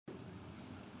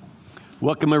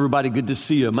Welcome, everybody. Good to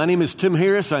see you. My name is Tim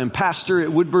Harris. I am pastor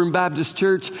at Woodburn Baptist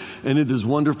Church, and it is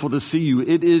wonderful to see you.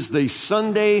 It is the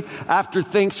Sunday after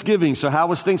Thanksgiving. So how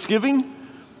was Thanksgiving?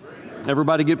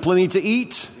 Everybody get plenty to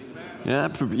eat? Yeah,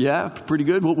 pretty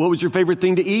good. What was your favorite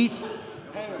thing to eat?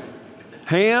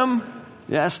 Ham?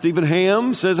 Yeah, Stephen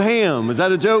Ham says ham. Is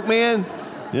that a joke, man?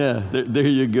 Yeah, there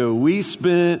you go. We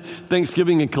spent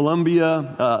Thanksgiving in Colonial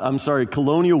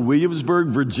Williamsburg,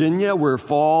 Virginia, where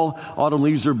fall, autumn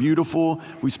leaves are beautiful.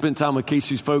 We spent time with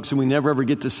Casey's folks, and we never ever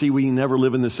get to see, we never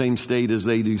live in the same state as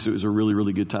they do, so it was a really,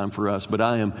 really good time for us. But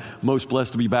I am most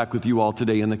blessed to be back with you all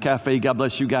today in the cafe. God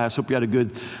bless you guys. Hope you had a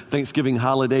good Thanksgiving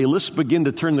holiday. Let's begin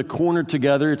to turn the corner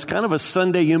together. It's kind of a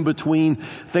Sunday in between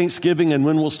Thanksgiving and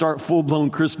when we'll start full-blown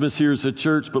Christmas here as a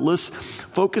church. But let's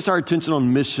focus our attention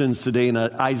on missions today in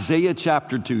Isaiah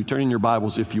chapter 2. Turn in your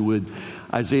Bibles if you would.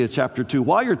 Isaiah chapter 2.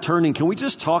 While you're turning, can we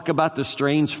just talk about the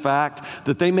strange fact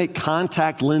that they make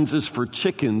contact lenses for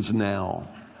chickens now?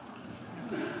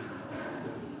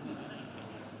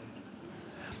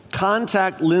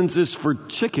 Contact lenses for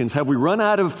chickens. Have we run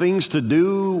out of things to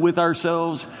do with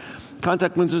ourselves?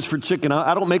 Contact lenses for chicken.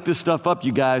 I don't make this stuff up,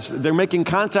 you guys. They're making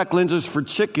contact lenses for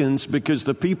chickens because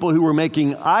the people who were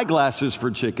making eyeglasses for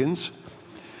chickens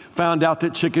found out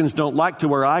that chickens don't like to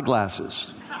wear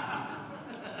eyeglasses.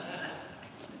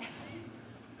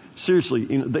 Seriously,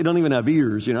 they don't even have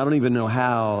ears. I don't even know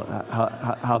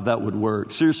how that would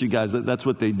work. Seriously, guys, that's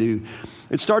what they do.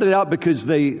 It started out because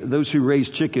those who raise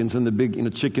chickens in the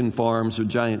big chicken farms with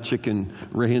giant chicken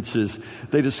ranches,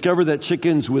 they discovered that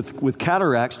chickens with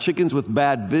cataracts, chickens with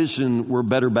bad vision were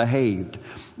better behaved.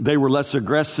 They were less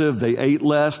aggressive. They ate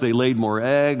less. They laid more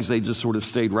eggs. They just sort of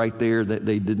stayed right there.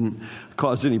 They didn't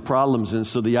cause any problems. And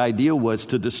so the idea was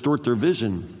to distort their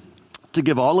vision, to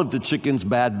give all of the chickens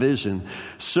bad vision.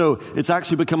 So it's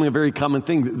actually becoming a very common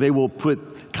thing. They will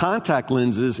put contact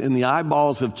lenses in the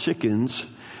eyeballs of chickens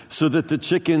so that the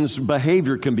chickens'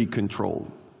 behavior can be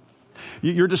controlled.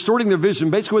 You're distorting their vision.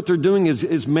 Basically what they're doing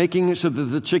is making it so that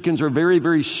the chickens are very,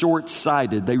 very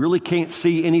short-sighted. They really can't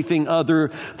see anything other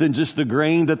than just the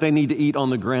grain that they need to eat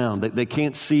on the ground. They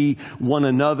can't see one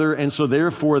another, and so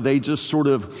therefore they just sort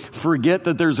of forget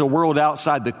that there's a world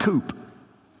outside the coop.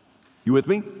 You with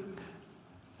me?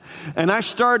 And I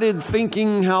started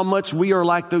thinking how much we are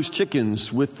like those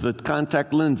chickens with the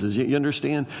contact lenses. You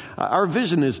understand? Our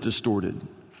vision is distorted.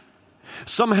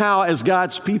 Somehow as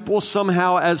God's people,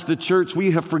 somehow as the church,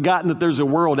 we have forgotten that there's a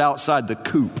world outside the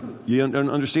coop. You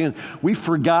understand? We've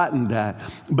forgotten that.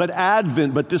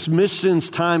 But this missions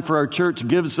time for our church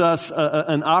gives us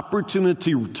an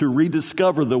opportunity to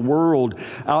rediscover the world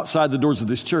outside the doors of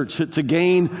this church, to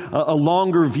gain a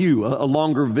longer view, a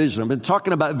longer vision. I've been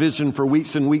talking about vision for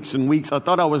weeks and weeks and weeks. I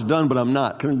thought I was done, but I'm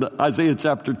not. Turn to Isaiah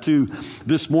chapter 2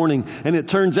 this morning. And it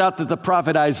turns out that the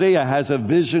prophet Isaiah has a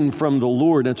vision from the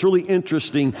Lord. And it's really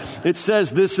interesting. It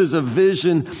says this is a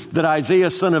vision that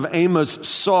Isaiah, son of Amos,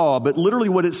 saw. But literally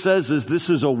what it says is this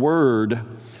is a word.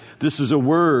 This is a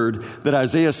word that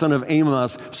Isaiah, son of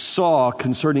Amos, saw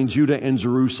concerning Judah and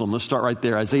Jerusalem. Let's start right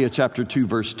there. Isaiah chapter 2,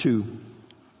 verse 2.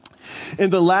 In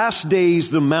the last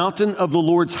days, the mountain of the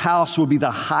Lord's house will be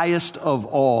the highest of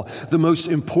all, the most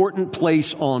important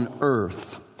place on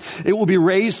earth. It will be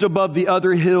raised above the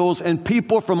other hills, and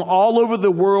people from all over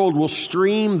the world will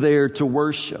stream there to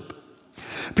worship.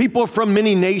 People from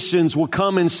many nations will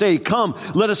come and say, "Come,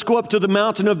 let us go up to the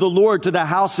mountain of the Lord, to the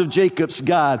house of Jacob's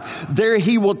God. There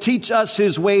he will teach us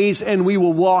his ways, and we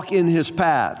will walk in his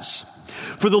paths.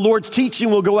 For the Lord's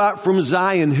teaching will go out from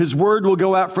Zion. His word will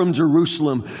go out from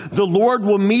Jerusalem. The Lord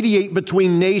will mediate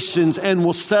between nations and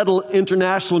will settle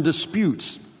international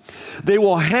disputes. They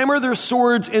will hammer their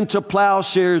swords into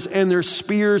plowshares and their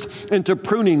spears into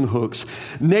pruning hooks.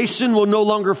 Nation will no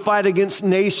longer fight against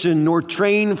nation, nor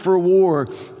train for war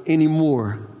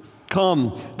anymore.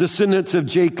 Come, descendants of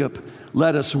Jacob,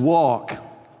 let us walk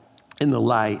in the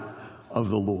light of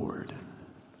the Lord."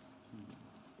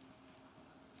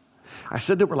 I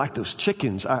said that we're like those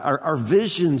chickens. Our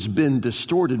vision's been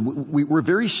distorted. We're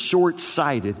very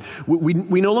short-sighted.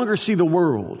 We no longer see the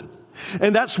world.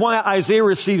 And that's why Isaiah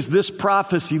receives this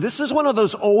prophecy. This is one of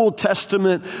those Old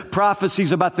Testament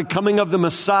prophecies about the coming of the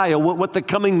Messiah, what the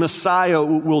coming Messiah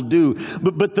will do.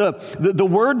 But the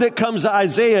word that comes to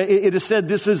Isaiah, it is said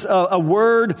this is a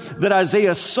word that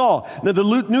Isaiah saw. Now, the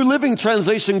New Living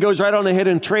Translation goes right on ahead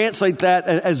and translate that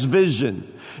as vision.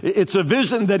 It's a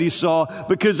vision that he saw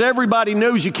because everybody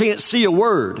knows you can't see a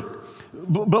word.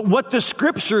 But what the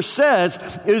scripture says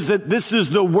is that this is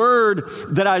the word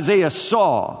that Isaiah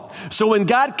saw. So when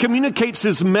God communicates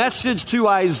his message to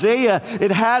Isaiah,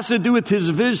 it has to do with his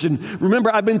vision.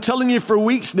 Remember, I've been telling you for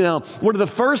weeks now, one of the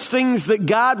first things that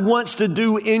God wants to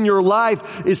do in your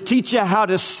life is teach you how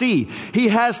to see. He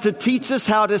has to teach us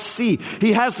how to see.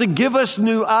 He has to give us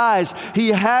new eyes. He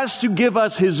has to give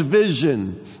us his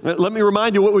vision. Let me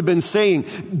remind you what we've been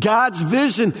saying. God's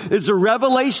vision is a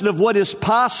revelation of what is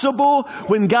possible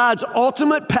when God's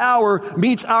ultimate power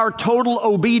meets our total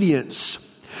obedience.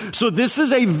 So this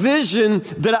is a vision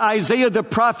that Isaiah the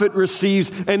prophet receives,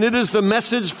 and it is the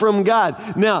message from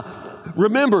God. Now,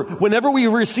 remember, whenever we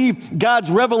receive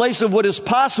God's revelation of what is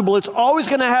possible, it's always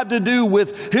going to have to do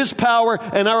with his power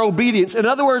and our obedience. In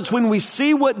other words, when we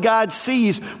see what God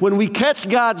sees, when we catch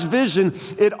God's vision,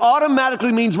 it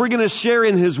automatically means we're going to share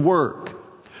in his work.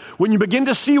 When you begin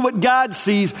to see what God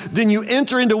sees, then you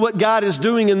enter into what God is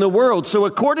doing in the world. So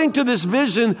according to this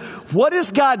vision, what is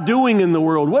God doing in the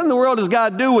world? What in the world is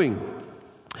God doing?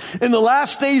 In the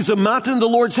last days, the mountain of the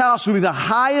Lord's house will be the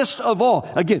highest of all.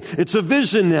 Again, it's a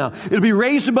vision now. It'll be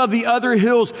raised above the other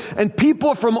hills, and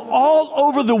people from all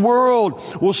over the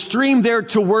world will stream there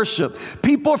to worship.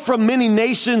 People from many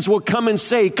nations will come and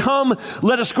say, "Come,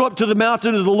 let us go up to the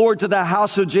mountain of the Lord, to the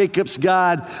house of Jacob's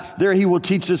God. There he will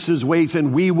teach us his ways,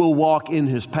 and we will walk in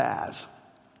his paths."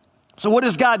 So what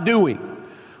is God doing?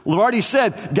 Well, I've already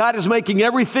said God is making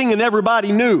everything and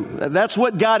everybody new. That's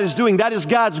what God is doing. That is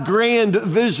God's grand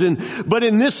vision. But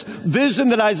in this vision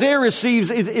that Isaiah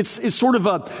receives, it's sort of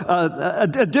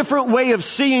a different way of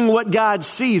seeing what God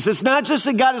sees. It's not just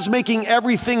that God is making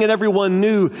everything and everyone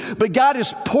new, but God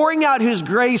is pouring out his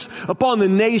grace upon the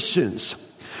nations.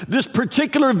 This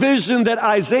particular vision that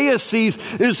Isaiah sees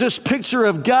is this picture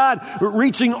of God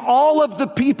reaching all of the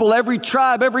people, every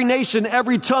tribe, every nation,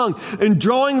 every tongue, and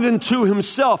drawing them to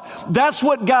himself. That's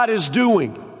what God is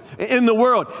doing in the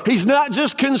world. He's not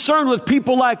just concerned with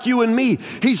people like you and me.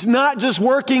 He's not just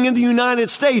working in the United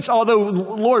States, although,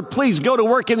 Lord, please go to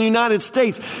work in the United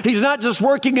States. He's not just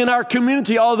working in our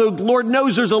community, although Lord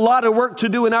knows there's a lot of work to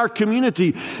do in our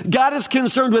community. God is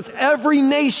concerned with every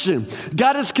nation.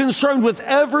 God is concerned with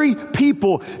every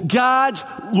people. God's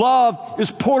love is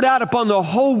poured out upon the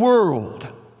whole world.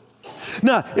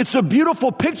 Now, it's a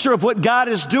beautiful picture of what God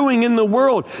is doing in the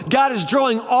world. God is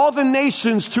drawing all the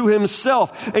nations to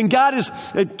himself, and God is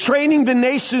training the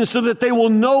nations so that they will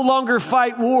no longer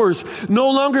fight wars,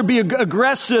 no longer be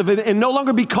aggressive, and no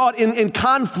longer be caught in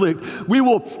conflict. We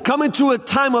will come into a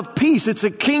time of peace. It's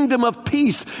a kingdom of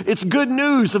peace. It's good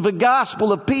news of the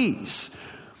gospel of peace.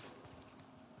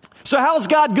 So how's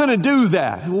God going to do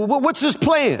that? What's his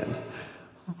plan?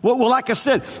 Well, like I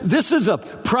said, this is a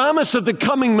promise of the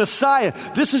coming Messiah.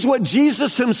 This is what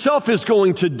Jesus himself is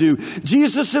going to do.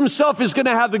 Jesus himself is going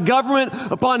to have the government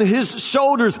upon his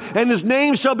shoulders, and his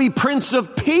name shall be Prince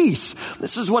of Peace.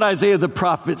 This is what Isaiah the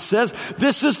prophet says.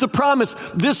 This is the promise.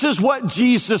 This is what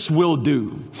Jesus will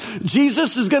do.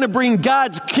 Jesus is going to bring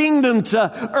God's kingdom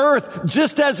to earth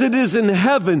just as it is in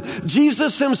heaven.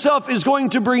 Jesus himself is going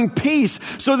to bring peace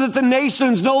so that the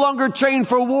nations no longer train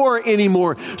for war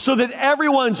anymore, so that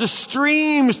everyone just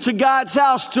streams to God's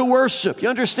house to worship. You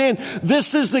understand?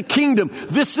 This is the kingdom.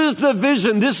 This is the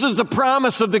vision. This is the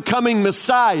promise of the coming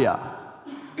Messiah.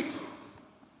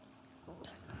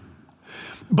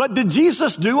 But did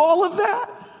Jesus do all of that?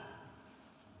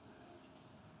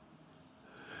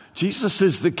 Jesus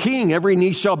is the King. Every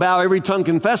knee shall bow, every tongue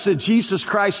confess that Jesus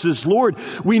Christ is Lord.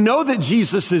 We know that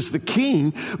Jesus is the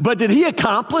King, but did he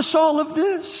accomplish all of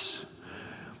this?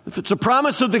 If it's a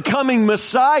promise of the coming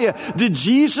Messiah, did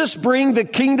Jesus bring the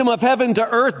kingdom of heaven to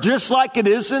earth just like it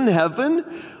is in heaven?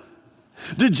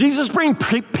 Did Jesus bring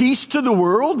peace to the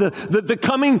world? The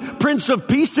coming Prince of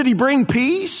Peace, did he bring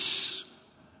peace?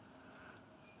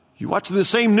 You watching the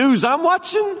same news I'm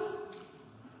watching?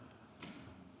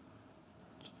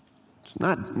 It's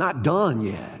not done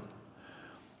yet.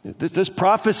 This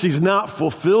prophecy's not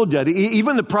fulfilled yet.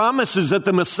 Even the promises that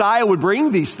the Messiah would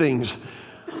bring these things.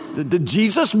 Did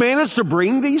Jesus manage to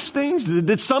bring these things?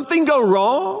 Did something go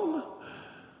wrong?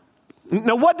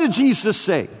 Now, what did Jesus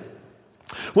say?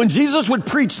 When Jesus would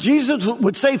preach, Jesus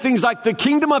would say things like, the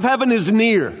kingdom of heaven is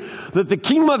near, that the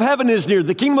kingdom of heaven is near,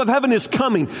 the kingdom of heaven is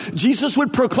coming. Jesus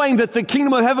would proclaim that the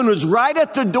kingdom of heaven was right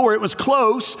at the door. It was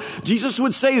close. Jesus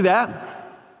would say that.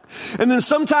 And then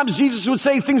sometimes Jesus would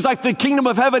say things like, the kingdom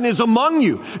of heaven is among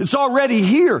you. It's already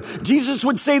here. Jesus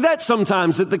would say that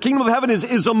sometimes, that the kingdom of heaven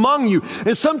is among you.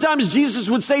 And sometimes Jesus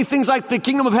would say things like, the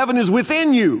kingdom of heaven is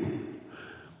within you.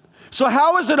 So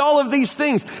how is it all of these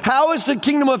things? How is the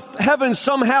kingdom of heaven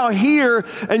somehow here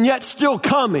and yet still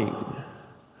coming?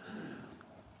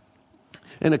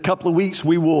 In a couple of weeks,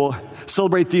 we will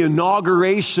celebrate the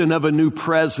inauguration of a new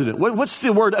president. What's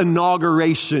the word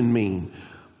inauguration mean?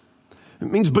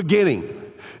 It means beginning.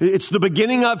 It's the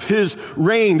beginning of his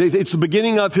reign. It's the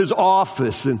beginning of his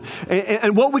office.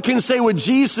 And what we can say with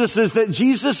Jesus is that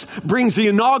Jesus brings the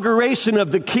inauguration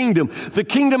of the kingdom. The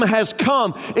kingdom has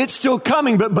come. It's still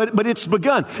coming, but it's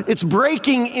begun. It's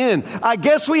breaking in. I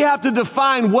guess we have to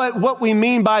define what we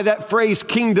mean by that phrase,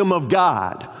 kingdom of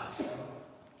God.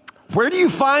 Where do you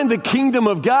find the kingdom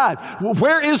of God?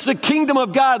 Where is the kingdom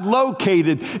of God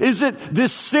located? Is it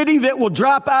this city that will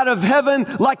drop out of heaven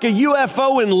like a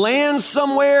UFO and land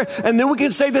somewhere, and then we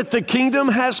can say that the kingdom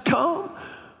has come?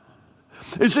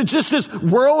 Is it just this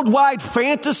worldwide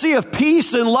fantasy of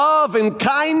peace and love and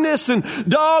kindness and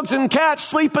dogs and cats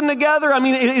sleeping together? I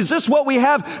mean, is this what we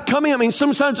have coming? I mean,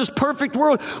 sometimes just perfect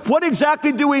world. What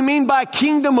exactly do we mean by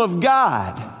kingdom of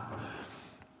God?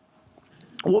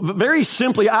 Well, very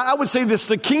simply, I would say this: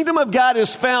 the kingdom of God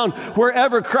is found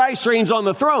wherever Christ reigns on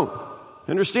the throne.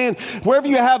 Understand? Wherever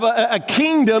you have a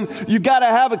kingdom, you got to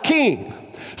have a king.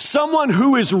 Someone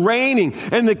who is reigning.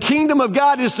 And the kingdom of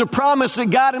God is the promise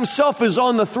that God himself is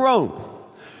on the throne.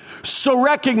 So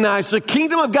recognize the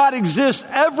kingdom of God exists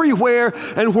everywhere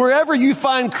and wherever you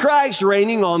find Christ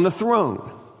reigning on the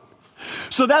throne.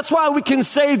 So that's why we can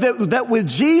say that with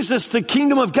Jesus, the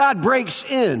kingdom of God breaks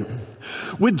in.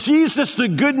 With Jesus, the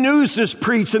good news is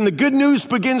preached and the good news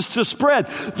begins to spread.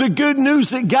 The good news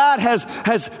that God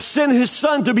has sent his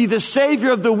son to be the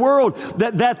savior of the world.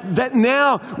 That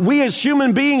now we as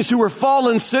human beings who are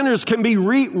fallen sinners can be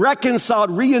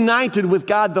reconciled, reunited with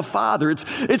God the Father.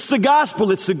 It's the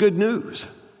gospel. It's the good news.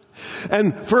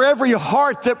 And for every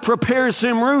heart that prepares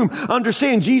him room,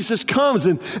 understand Jesus comes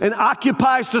and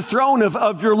occupies the throne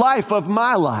of your life, of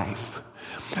my life.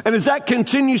 And as that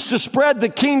continues to spread, the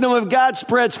kingdom of God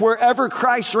spreads wherever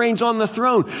Christ reigns on the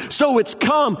throne. So it's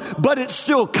come, but it's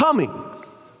still coming.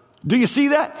 Do you see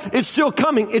that? It's still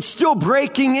coming. It's still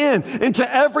breaking into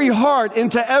every heart,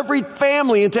 into every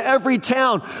family, into every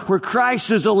town where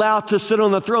Christ is allowed to sit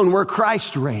on the throne, where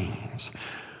Christ reigns.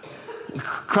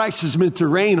 Christ is meant to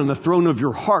reign on the throne of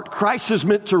your heart. Christ is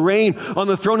meant to reign on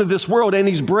the throne of this world, and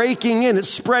he's breaking in. It's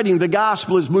spreading. The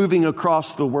gospel is moving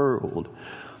across the world.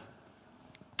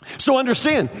 So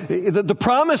understand, the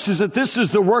promise is that this is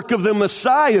the work of the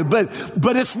Messiah, but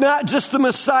it's not just the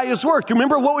Messiah's work.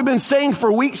 Remember what we've been saying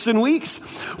for weeks and weeks?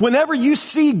 Whenever you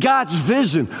see God's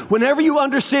vision, whenever you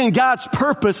understand God's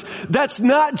purpose, that's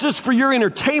not just for your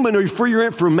entertainment or for your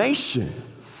information.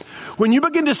 When you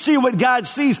begin to see what God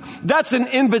sees, that's an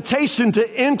invitation to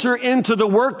enter into the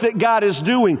work that God is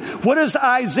doing. What does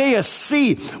Isaiah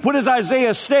see? What does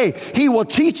Isaiah say? He will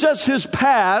teach us his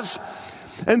paths,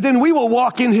 and then we will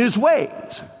walk in his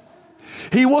ways.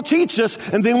 He will teach us,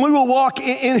 and then we will walk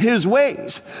in his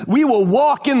ways. We will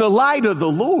walk in the light of the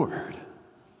Lord.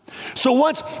 So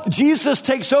once Jesus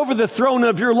takes over the throne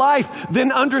of your life,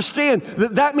 then understand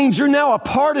that means you're now a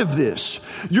part of this.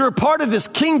 You're a part of this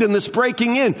kingdom that's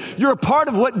breaking in. You're a part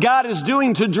of what God is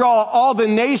doing to draw all the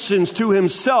nations to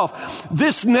himself.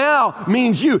 This now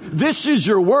means you. This is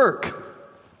your work.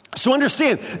 So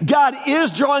understand, God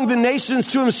is drawing the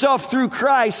nations to himself through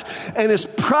Christ, and his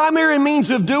primary means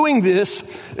of doing this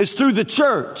is through the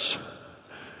church,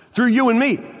 through you and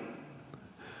me.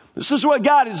 This is what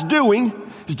God is doing.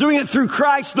 He's doing it through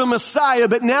Christ, the Messiah,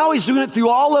 but now he's doing it through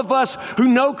all of us who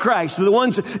know Christ, the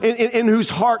ones in whose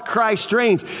heart Christ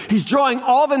reigns. He's drawing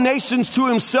all the nations to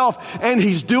himself, and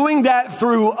he's doing that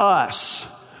through us,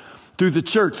 through the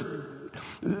church.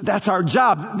 That's our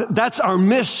job. That's our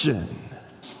mission.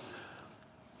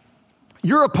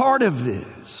 You're a part of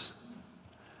this.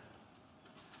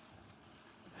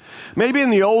 Maybe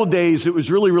in the old days, it was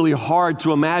really, really hard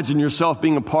to imagine yourself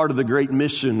being a part of the great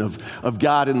mission of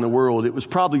God in the world. It was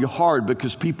probably hard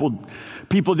because people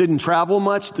didn't travel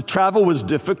much. The travel was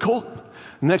difficult,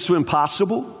 next to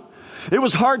impossible. It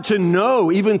was hard to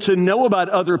know, even to know about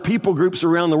other people groups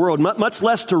around the world, much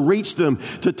less to reach them,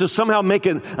 to somehow make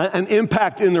an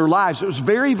impact in their lives. It was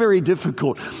very, very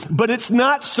difficult. But it's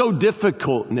not so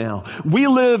difficult now. We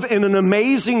live in an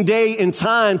amazing day and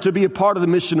time to be a part of the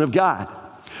mission of God.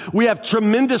 We have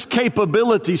tremendous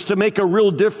capabilities to make a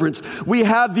real difference. We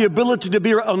have the ability to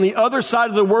be on the other side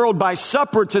of the world by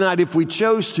supper tonight if we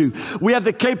chose to. We have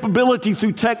the capability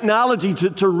through technology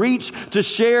to reach, to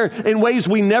share in ways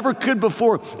we never could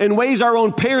before, in ways our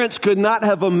own parents could not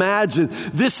have imagined.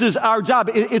 This is our job.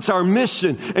 It's our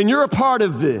mission, and you're a part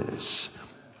of this.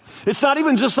 It's not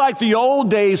even just like the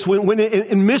old days when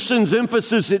in missions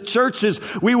emphasis at churches,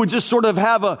 we would just sort of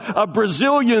have a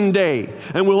Brazilian day,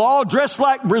 and we'll all dress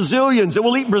like Brazilians, and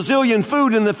we'll eat Brazilian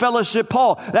food in the fellowship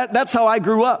hall. That's how I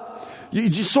grew up. You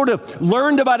just sort of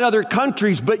learned about other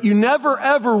countries, but you never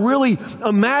ever really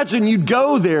imagined you'd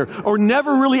go there, or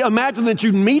never really imagined that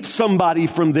you'd meet somebody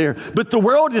from there. But the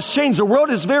world has changed. The world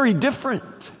is very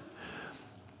different.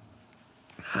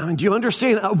 Do you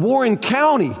understand? Warren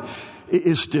County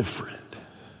is different.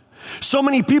 So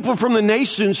many people from the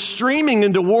nation streaming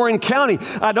into Warren County.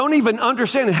 I don't even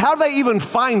understand. How do they even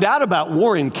find out about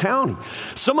Warren County?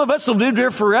 Some of us have lived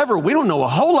there forever. We don't know a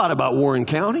whole lot about Warren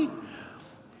County.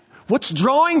 What's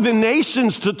drawing the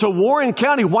nations to Warren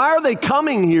County? Why are they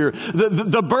coming here?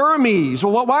 The Burmese.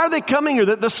 Why are they coming here?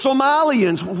 The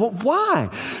Somalians. Why?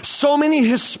 So many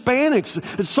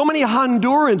Hispanics. So many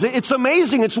Hondurans. It's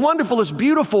amazing. It's wonderful. It's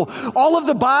beautiful. All of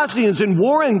the Bosnians in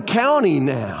Warren County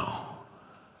now.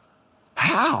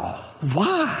 How?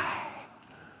 Why?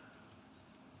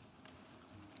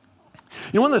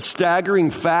 You know, one of the staggering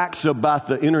facts about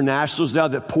the internationals now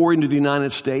that pour into the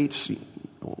United States,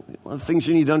 one of the things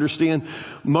you need to understand,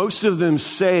 most of them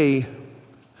say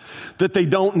that they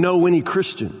don't know any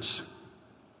Christians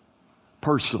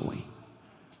personally.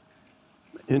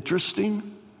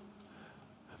 Interesting.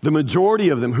 The majority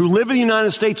of them who live in the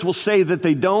United States will say that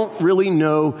they don't really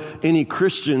know any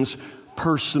Christians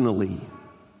personally.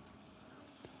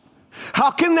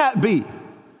 How can that be?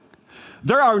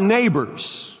 They're our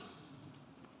neighbors.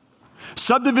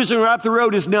 Subdivision right up the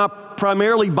road is now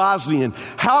primarily Bosnian.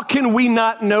 How can we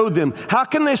not know them? How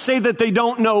can they say that they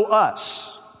don't know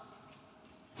us?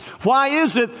 Why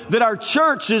is it that our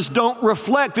churches don't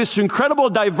reflect this incredible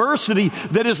diversity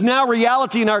that is now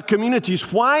reality in our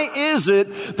communities? Why is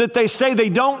it that they say they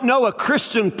don't know a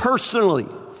Christian personally?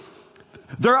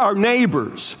 They're our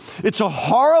neighbors. It's a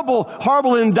horrible,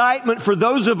 horrible indictment for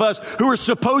those of us who are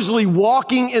supposedly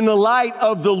walking in the light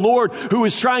of the Lord, who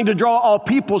is trying to draw all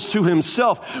peoples to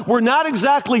himself. We're not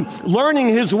exactly learning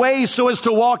his ways so as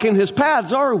to walk in his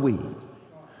paths, are we?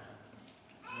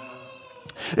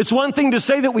 It's one thing to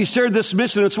say that we share this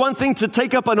mission. It's one thing to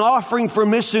take up an offering for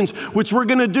missions, which we're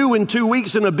going to do in 2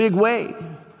 weeks in a big way.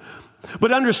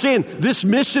 But understand, this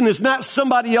mission is not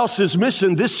somebody else's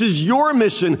mission. This is your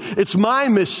mission. It's my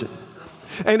mission.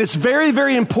 And it's very,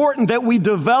 very important that we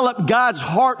develop God's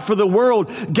heart for the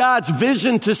world, God's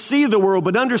vision to see the world.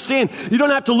 But understand, you don't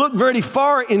have to look very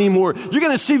far anymore. You're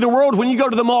going to see the world when you go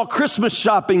to the mall Christmas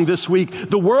shopping this week.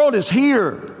 The world is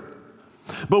here,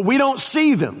 but we don't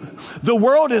see them. The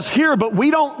world is here, but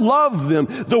we don't love them.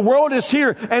 The world is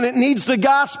here, and it needs the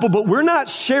gospel, but we're not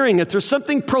sharing it. There's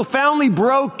something profoundly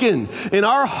broken in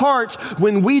our hearts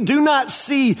when we do not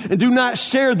see and do not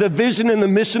share the vision and the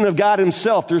mission of God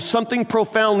himself. There's something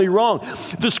profoundly wrong.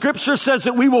 The scripture says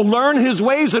that we will learn his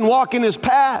ways and walk in his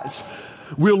paths.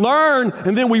 We'll learn,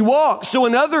 and then we walk. So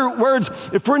in other words,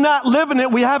 if we're not living it,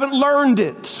 we haven't learned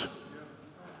it.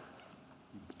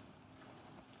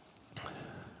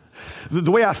 The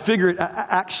way I figure it,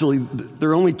 actually,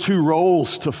 there are only two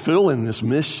roles to fill in this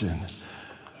mission.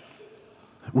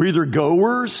 We're either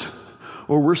goers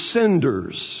or we're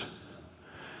senders.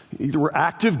 Either we're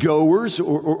active goers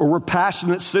or we're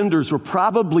passionate senders, or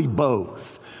probably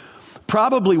both.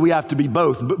 Probably we have to be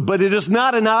both, but it is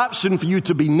not an option for you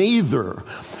to be neither.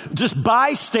 Just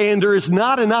bystander is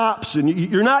not an option.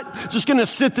 You're not just going to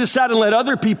sit this out and let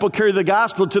other people carry the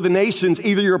gospel to the nations.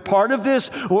 Either you're a part of this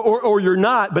or you're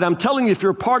not. But I'm telling you, if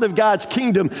you're a part of God's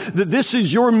kingdom, that this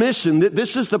is your mission, that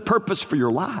this is the purpose for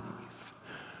your life.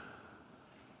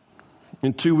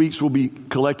 In 2 weeks, we'll be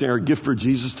collecting our gift for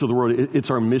Jesus to the world. It's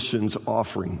our missions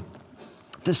offering.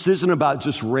 This isn't about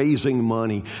just raising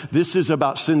money. This is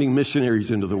about sending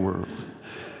missionaries into the world.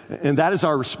 And that is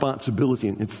our responsibility.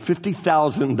 And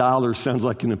 $50,000 sounds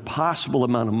like an impossible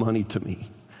amount of money to me.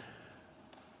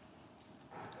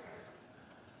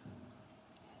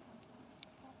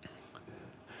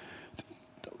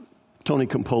 Tony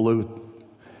Campolo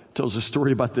tells a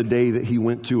story about the day that he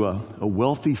went to a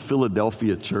wealthy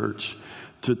Philadelphia church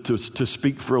to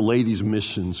speak for a ladies'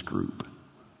 missions group.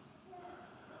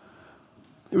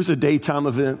 It was a daytime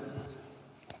event.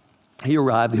 He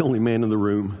arrived, the only man in the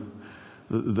room.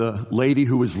 The lady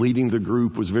who was leading the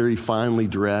group was very finely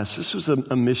dressed. This was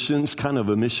a missions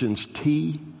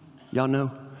tea, y'all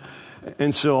know?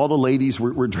 And so all the ladies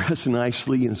were dressed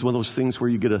nicely, and it's one of those things where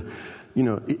you get a,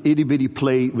 itty-bitty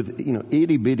plate with,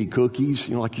 itty-bitty cookies,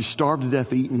 like you starve to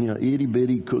death eating,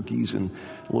 itty-bitty cookies and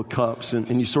little cups,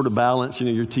 and you sort of balance,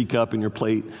 your teacup and your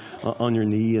plate on your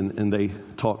knee, and they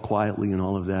talk quietly and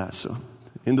all of that, so.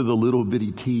 Into the little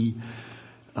bitty tea,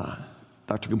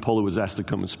 Dr. Campolo was asked to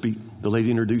come and speak. The lady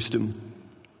introduced him.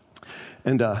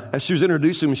 And as she was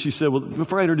introducing him, she said, well,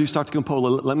 before I introduce Dr.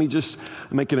 Campolo, let me just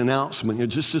make an announcement.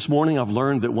 Just this morning, I've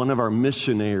learned that one of our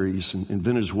missionaries in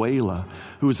Venezuela,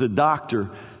 who is a doctor,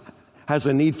 has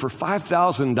a need for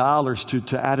 $5,000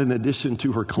 to add an addition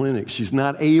to her clinic. She's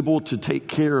not able to take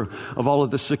care of all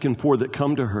of the sick and poor that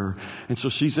come to her. And so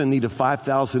she's in need of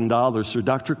 $5,000. So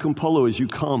Dr. Campolo, as you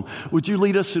come, would you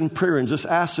lead us in prayer and just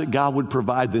ask that God would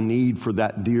provide the need for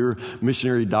that dear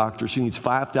missionary doctor? She needs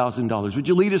 $5,000. Would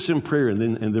you lead us in prayer and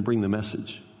then bring the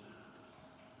message?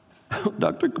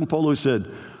 Dr. Campolo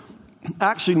said,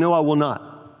 actually, no, I will not.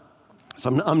 So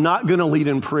I'm not going to lead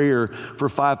in prayer for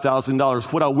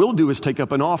 $5,000. What I will do is take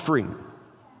up an offering.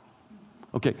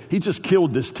 Okay, he just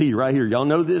killed this tea right here. Y'all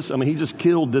know this? I mean, he just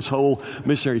killed this whole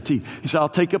missionary tea. He said, I'll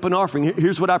take up an offering.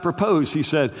 Here's what I propose. He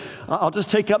said, I'll just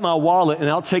take up my wallet and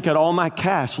I'll take out all my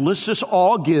cash. Let's just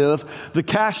all give the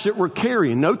cash that we're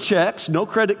carrying. No checks, no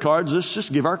credit cards. Let's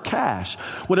just give our cash.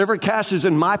 Whatever cash is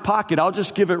in my pocket, I'll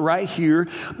just give it right here.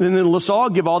 And then let's all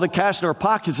give all the cash in our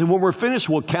pockets. And when we're finished,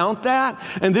 we'll count that.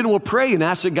 And then we'll pray and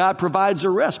ask that God provides the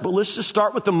rest. But let's just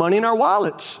start with the money in our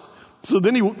wallets. So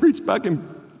then he reached back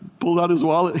and pulled out his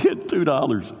wallet, hit $2.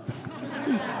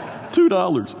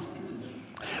 $2.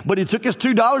 But he took his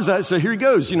 $2 out and said, here he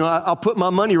goes. I'll put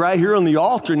my money right here on the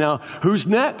altar. Now, who's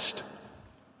next?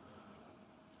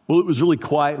 Well, it was really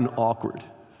quiet and awkward.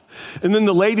 And then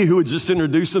the lady who had just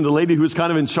introduced him, the lady who was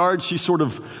kind of in charge, she sort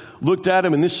of looked at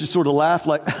him and then she sort of laughed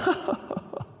like,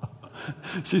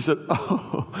 she said,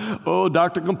 oh,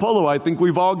 Dr. Campolo, I think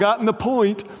we've all gotten the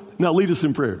point. Now lead us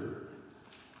in prayer.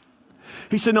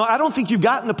 He said, no, I don't think you've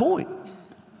gotten the point.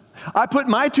 I put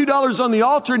my $2 on the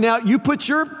altar. Now you put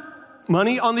your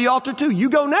money on the altar too. You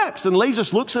go next. And the lady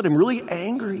just looks at him really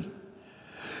angry.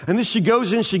 And then she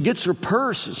goes in, she gets her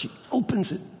purse and she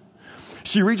opens it.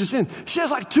 She reaches in. She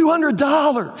has like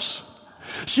 $200.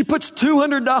 She puts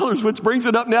 $200, which brings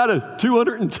it up now to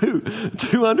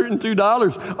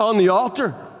 $202 on the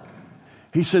altar.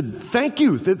 He said, thank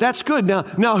you. That's good.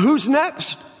 Now who's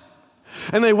next?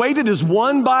 And they waited as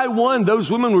one by one, those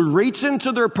women would reach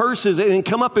into their purses and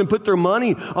come up and put their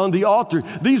money on the altar.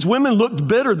 These women looked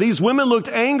bitter. These women looked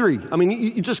angry. I mean,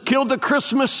 you just killed the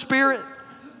Christmas spirit.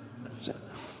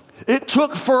 It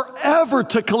took forever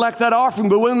to collect that offering,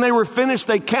 but when they were finished,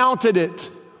 they counted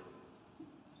it.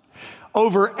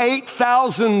 Over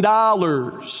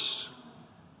 $8,000.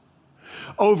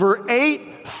 Over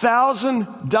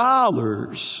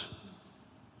 $8,000.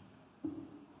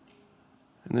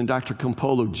 And then Dr.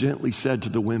 Campolo gently said to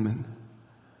the women,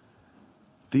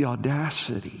 the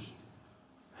audacity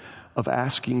of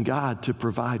asking God to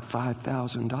provide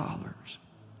 $5,000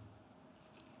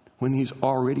 when he's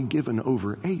already given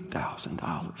over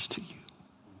 $8,000 to you.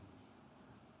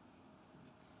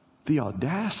 The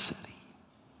audacity.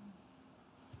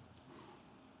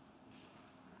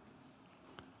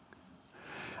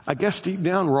 I guess deep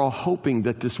down we're all hoping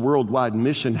that this worldwide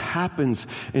mission happens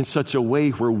in such a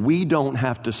way where we don't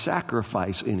have to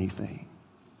sacrifice anything.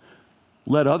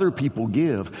 Let other people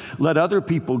give. Let other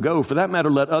people go. For that matter,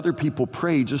 let other people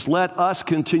pray. Just let us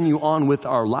continue on with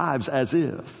our lives as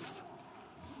if.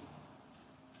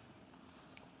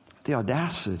 The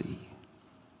audacity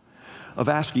of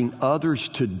asking others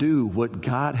to do what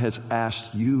God has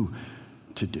asked you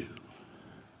to do.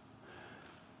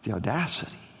 The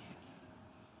audacity.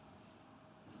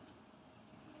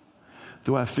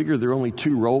 Though I figure there are only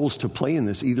two roles to play in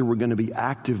this. Either we're going to be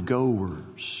active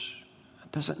goers.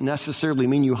 It doesn't necessarily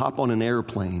mean you hop on an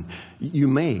airplane. You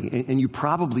may, and you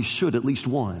probably should at least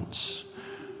once.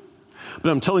 But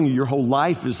I'm telling you, your whole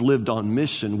life is lived on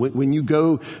mission. When you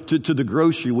go to the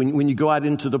grocery, when you go out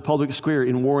into the public square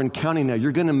in Warren County now,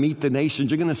 you're going to meet the nations.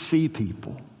 You're going to see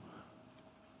people.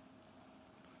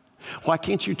 Why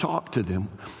can't you talk to them?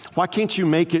 Why can't you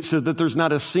make it so that there's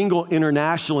not a single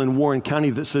international in Warren County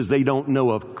that says they don't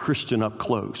know a Christian up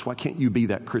close? Why can't you be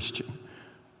that Christian?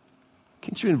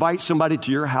 Can't you invite somebody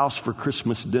to your house for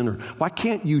Christmas dinner? Why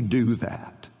can't you do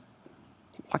that?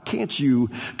 Why can't you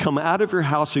come out of your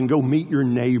house and go meet your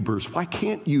neighbors? Why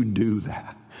can't you do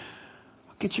that?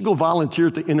 Why can't you go volunteer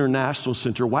at the International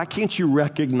Center? Why can't you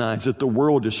recognize that the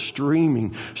world is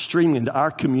streaming into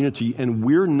our community and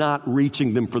we're not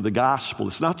reaching them for the gospel?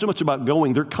 It's not so much about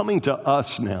going. They're coming to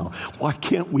us now. Why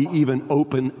can't we even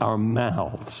open our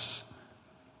mouths?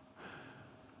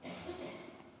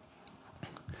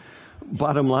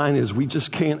 Bottom line is we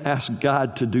just can't ask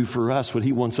God to do for us what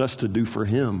he wants us to do for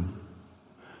him.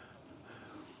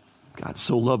 God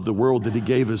so loved the world that he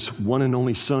gave his one and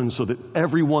only son so that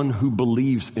everyone who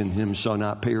believes in him shall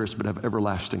not perish but have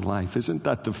everlasting life. Isn't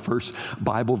that the first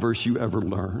Bible verse you ever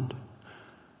learned?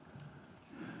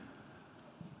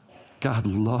 God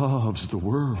loves the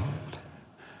world.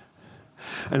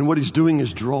 And what he's doing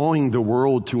is drawing the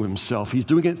world to himself. He's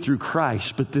doing it through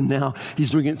Christ, but then now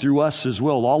he's doing it through us as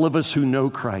well. All of us who know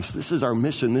Christ. This is our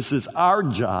mission. This is our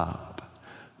job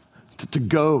to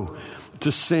go,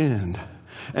 to send.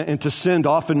 And to send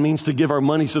often means to give our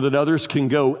money so that others can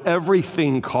go.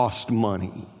 Everything costs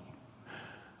money.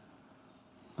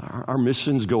 Our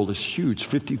missions goal is huge,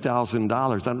 $50,000.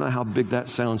 I don't know how big that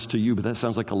sounds to you, but that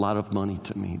sounds like a lot of money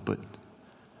to me. But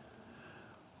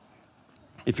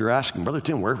if you're asking, Brother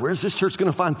Tim, where's this church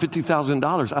going to find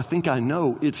 $50,000? I think I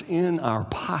know. It's in our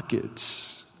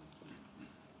pockets.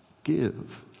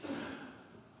 Give.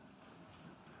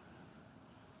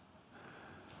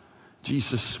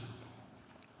 Jesus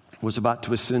was about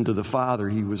to ascend to the Father.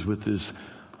 He was with his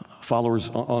followers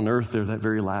on earth there that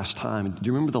very last time. Do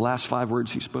you remember the last 5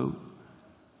 words he spoke?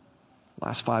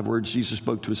 Last 5 words Jesus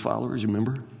spoke to his followers, you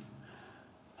remember?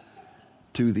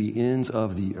 To the ends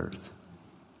of the earth.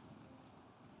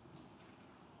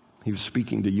 He was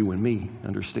speaking to you and me,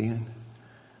 understand?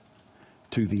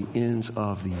 To the ends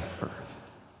of the earth.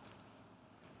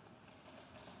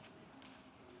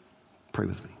 Pray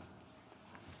with me.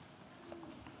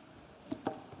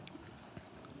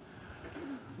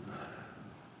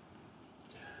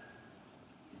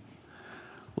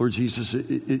 Lord Jesus,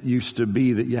 it used to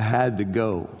be that you had to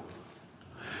go.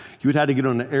 You would have to get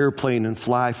on an airplane and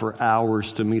fly for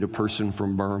hours to meet a person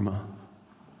from Burma.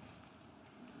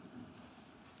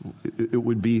 It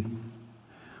would be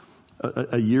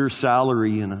a year's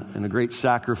salary and a great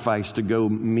sacrifice to go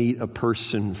meet a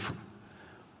person from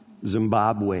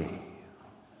Zimbabwe,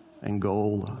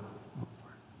 Angola.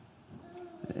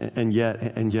 And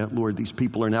yet, Lord, these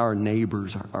people are now our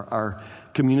neighbors. Our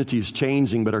community is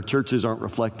changing, but our churches aren't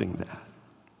reflecting that.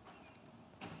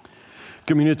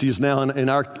 Communities now in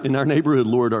our neighborhood,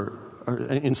 Lord, are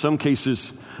in some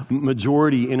cases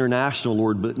majority international,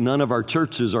 Lord, but none of our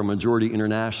churches are majority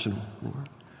international, Lord.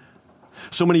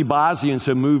 So many Bosnians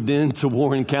have moved into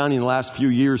Warren County in the last few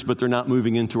years, but they're not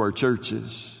moving into our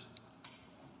churches.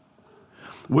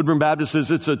 Woodburn Baptist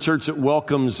says it's a church that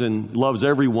welcomes and loves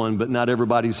everyone, but not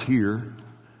everybody's here.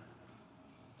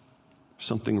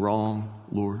 Something wrong,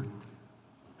 Lord.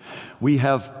 We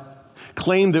have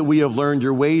claimed that we have learned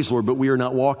your ways, Lord, but we are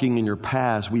not walking in your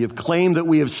paths. We have claimed that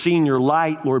we have seen your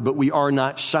light, Lord, but we are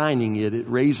not shining it. It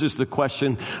raises the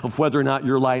question of whether or not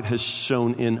your light has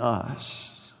shone in us.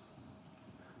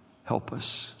 Help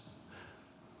us.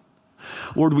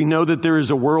 Lord, we know that there is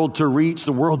a world to reach,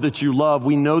 the world that you love.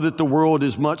 We know that the world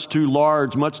is much too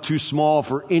large, much too small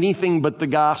for anything but the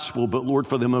gospel. But Lord,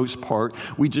 for the most part,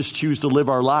 we just choose to live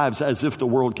our lives as if the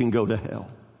world can go to hell.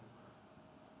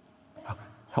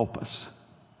 Help us.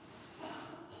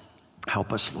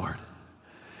 Help us, Lord,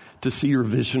 to see your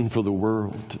vision for the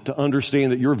world, to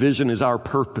understand that your vision is our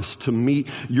purpose, to meet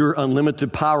your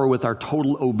unlimited power with our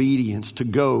total obedience, to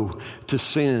go, to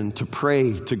send, to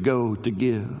pray, to go, to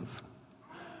give.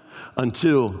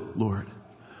 Until, Lord,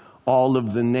 all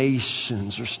of the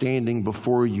nations are standing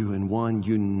before you in one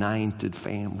united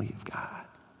family of God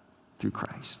through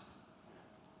Christ.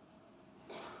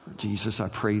 Jesus, I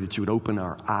pray that you would open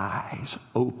our eyes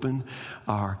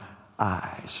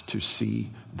to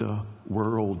see the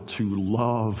world, to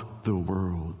love the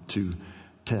world, to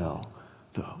tell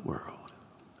the world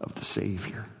of the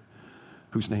Savior,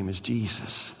 whose name is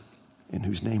Jesus, in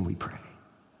whose name we pray.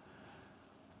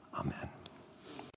 Amen.